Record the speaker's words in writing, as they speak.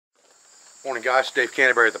Morning guys, Dave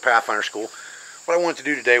Canterbury at the Pathfinder School. What I wanted to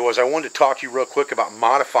do today was I wanted to talk to you real quick about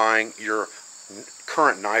modifying your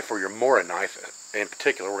current knife, or your Mora knife in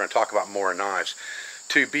particular. We're going to talk about Mora knives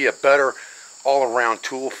to be a better all-around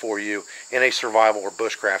tool for you in a survival or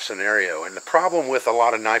bushcraft scenario. And the problem with a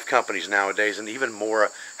lot of knife companies nowadays, and even Mora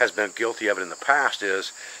has been guilty of it in the past,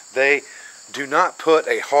 is they do not put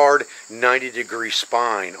a hard 90-degree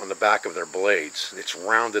spine on the back of their blades. It's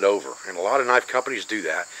rounded over, and a lot of knife companies do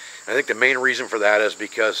that. I think the main reason for that is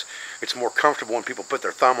because it's more comfortable when people put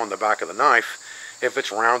their thumb on the back of the knife if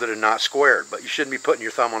it's rounded and not squared. But you shouldn't be putting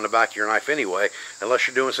your thumb on the back of your knife anyway, unless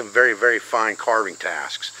you're doing some very, very fine carving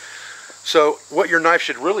tasks. So what your knife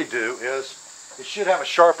should really do is it should have a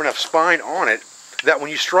sharp enough spine on it that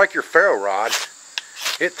when you strike your ferro rod,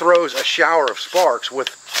 it throws a shower of sparks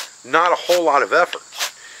with not a whole lot of effort.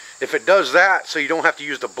 If it does that so you don't have to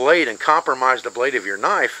use the blade and compromise the blade of your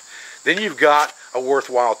knife, then you've got a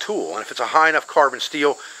worthwhile tool. And if it's a high enough carbon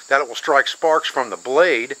steel that it will strike sparks from the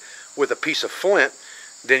blade with a piece of flint,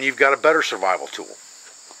 then you've got a better survival tool.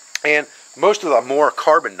 And most of the Mora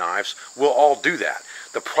carbon knives will all do that.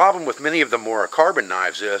 The problem with many of the Mora carbon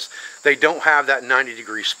knives is they don't have that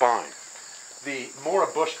 90-degree spine. The Mora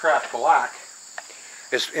Bushcraft Black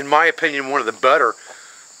is, in my opinion, one of the better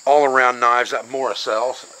all-around knives that Mora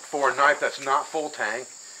sells for a knife that's not full tang.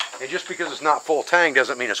 And just because it's not full tang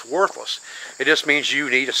doesn't mean it's worthless. It just means you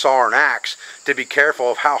need a saw or an axe to be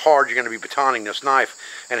careful of how hard you're going to be batoning this knife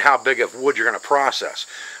and how big of wood you're going to process.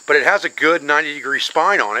 But it has a good 90-degree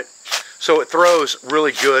spine on it, so it throws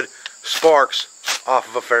really good sparks off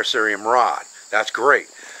of a ferrocerium rod. That's great.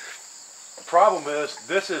 The problem is,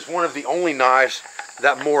 this is one of the only knives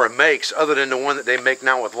that Mora makes, other than the one that they make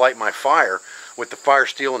now with Light My Fire, with the fire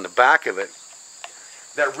steel in the back of it,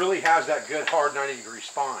 that really has that good hard 90-degree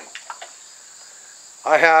spine.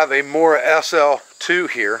 I have a Mora SL2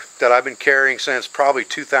 here that I've been carrying since probably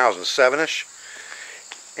 2007-ish,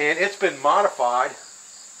 and it's been modified,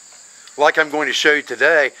 like I'm going to show you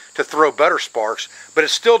today, to throw better sparks, but it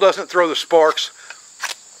still doesn't throw the sparks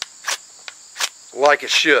like it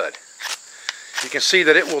should. You can see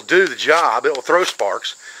that it will do the job, it will throw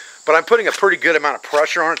sparks, but I'm putting a pretty good amount of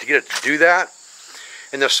pressure on it to get it to do that.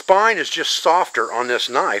 And the spine is just softer on this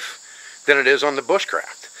knife than it is on the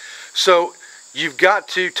Bushcraft. So you've got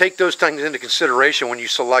to take those things into consideration when you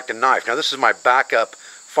select a knife. Now this is my backup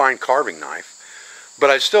fine carving knife, but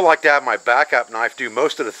I'd still like to have my backup knife do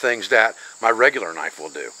most of the things that my regular knife will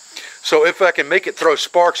do. So if I can make it throw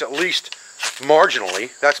sparks at least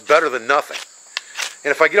marginally, that's better than nothing.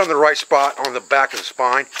 And if I get on the right spot on the back of the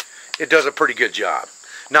spine, it does a pretty good job.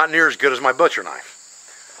 Not near as good as my butcher knife.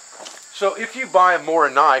 So if you buy a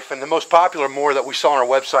Mora knife, and the most popular Mora that we saw on our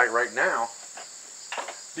website right now,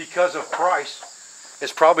 because of price,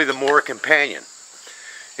 is probably the Mora Companion.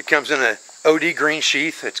 It comes in an OD green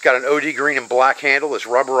sheath. It's got an OD green and black handle. It's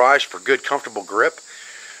rubberized for good, comfortable grip.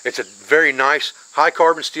 It's a very nice, high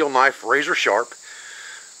carbon steel knife, razor sharp.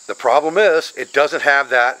 The problem is, it doesn't have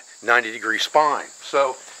that 90-degree spine.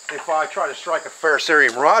 So if I try to strike a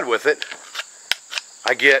ferrocerium rod with it,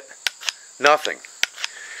 I get nothing.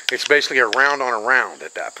 It's basically a round on a round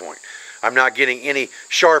at that point. I'm not getting any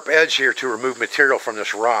sharp edge here to remove material from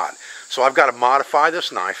this rod. So I've got to modify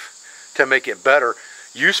this knife to make it better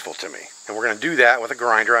useful to me. And we're going to do that with a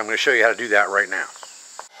grinder. I'm going to show you how to do that right now.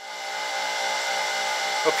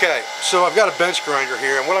 Okay, so I've got a bench grinder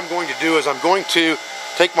here, and what I'm going to do is I'm going to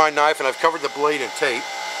take my knife, and I've covered the blade in tape,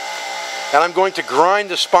 and I'm going to grind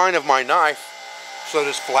the spine of my knife so that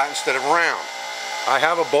it's flat instead of round. I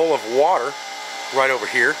have a bowl of water right over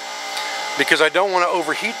here because I don't want to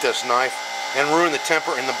overheat this knife and ruin the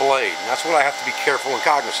temper in the blade, and that's what I have to be careful and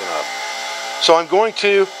cognizant of. So I'm going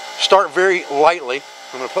to start very lightly.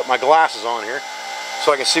 I'm going to put my glasses on here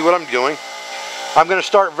so I can see what I'm doing. I'm going to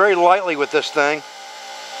start very lightly with this thing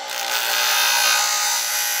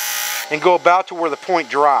and go about to where the point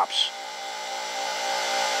drops.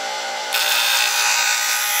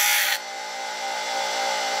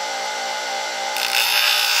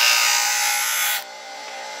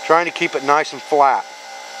 Trying to keep it nice and flat.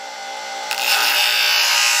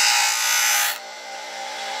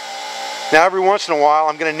 Now every once in a while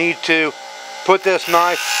I'm going to need to put this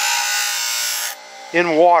knife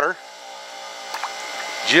in water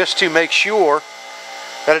just to make sure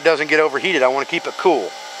that it doesn't get overheated. I want to keep it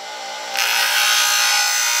cool.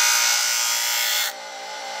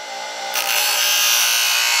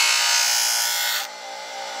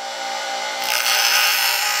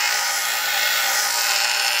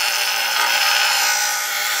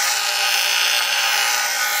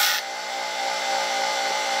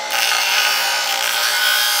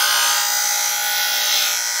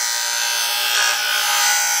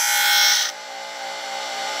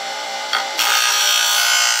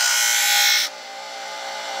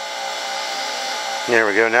 There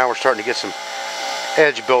we go. Now we're starting to get some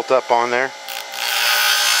edge built up on there,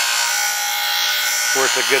 where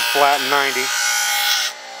it's a good flat 90,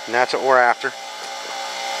 and that's what we're after.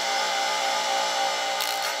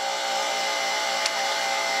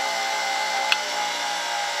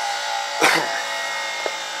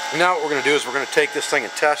 Now what we're going to do is we're going to take this thing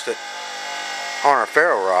and test it on our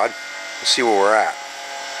ferro rod and see where we're at.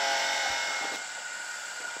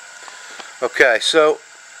 Okay, so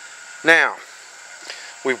now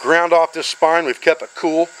we've ground off this spine, we've kept it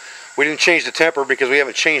cool. We didn't change the temper because we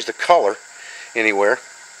haven't changed the color anywhere.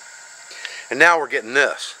 And now we're getting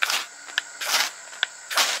this.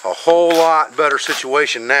 A whole lot better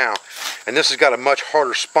situation now. And this has got a much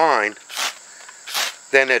harder spine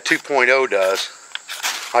than that 2.0 does.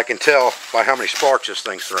 I can tell by how many sparks this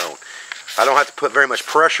thing's thrown. I don't have to put very much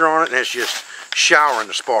pressure on it, and it's just showering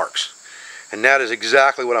the sparks. And that is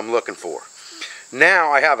exactly what I'm looking for.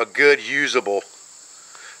 Now I have a good usable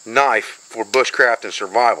knife for bushcraft and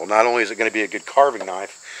survival. Not only is it going to be a good carving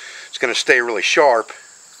knife, it's going to stay really sharp.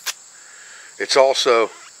 It's also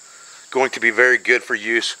going to be very good for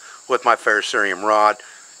use with my ferrocerium rod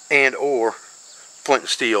and or flint and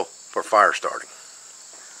steel for fire starting.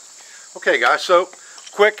 Okay guys, so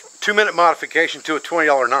quick 2-minute modification to a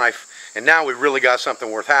 $20 knife, and now we really got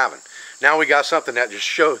something worth having. Now we got something that just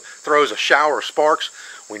throws a shower of sparks.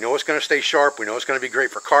 We know it's going to stay sharp. We know it's going to be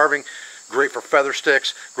great for carving, great for feather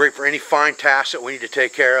sticks, great for any fine tasks that we need to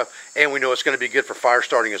take care of, and we know it's going to be good for fire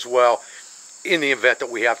starting as well in the event that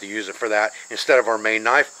we have to use it for that instead of our main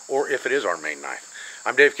knife, or if it is our main knife.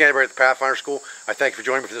 I'm Dave Canterbury at the Pathfinder School. I thank you for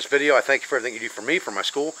joining me for this video. I thank you for everything you do for me, for my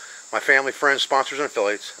school, my family, friends, sponsors, and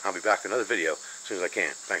affiliates. I'll be back with another video as soon as I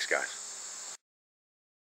can. Thanks, guys.